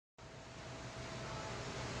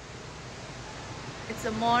It's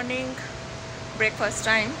a morning breakfast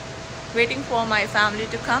time. Waiting for my family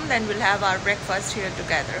to come, then we'll have our breakfast here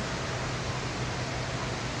together.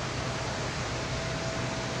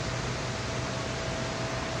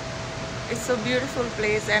 It's a beautiful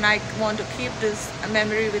place and I want to keep this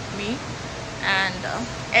memory with me, and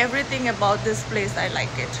everything about this place I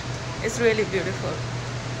like it. It's really beautiful.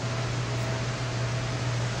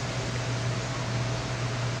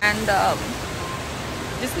 And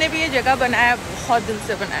जिसने भी ये जगह बनाया बहुत दिल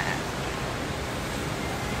से बनाया है.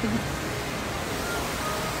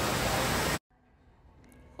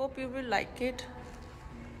 Hope you will like it.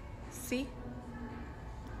 See?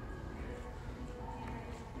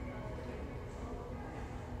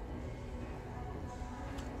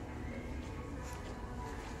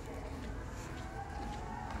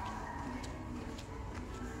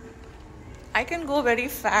 I can go very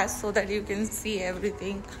fast so that you can see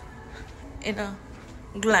everything in a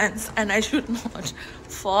glance, and I should not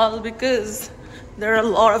fall because there are a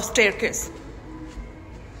lot of staircases.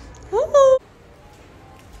 Woo-hoo.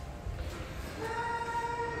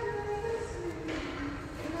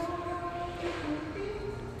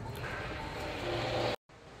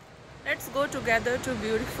 Let's go together to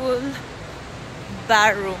beautiful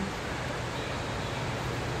bar room.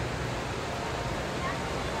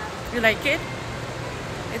 You like it?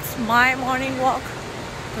 It's my morning walk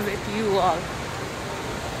with you all.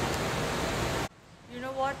 You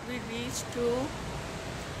know what? We reached to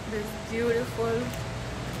this beautiful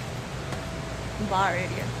bar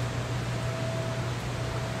area.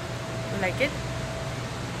 You like it?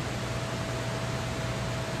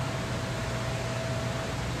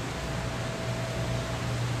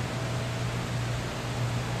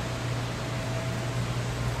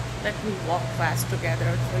 Let me walk fast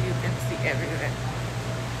together so you can see everywhere.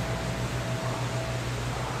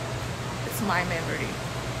 It's my memory.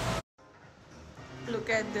 Look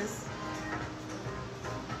at this.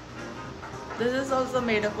 This is also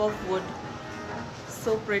made up of wood.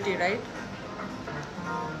 So pretty, right?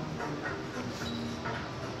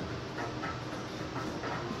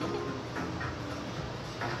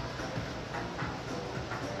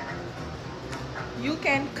 You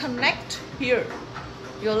can connect here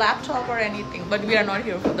your laptop or anything, but we are not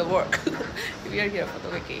here for the work. We are here for the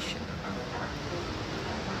vacation.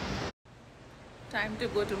 Time to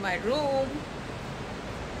go to my room.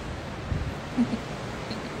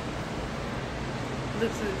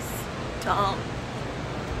 This is Tom.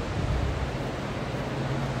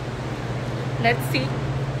 Let's see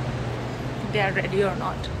if they are ready or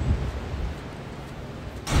not.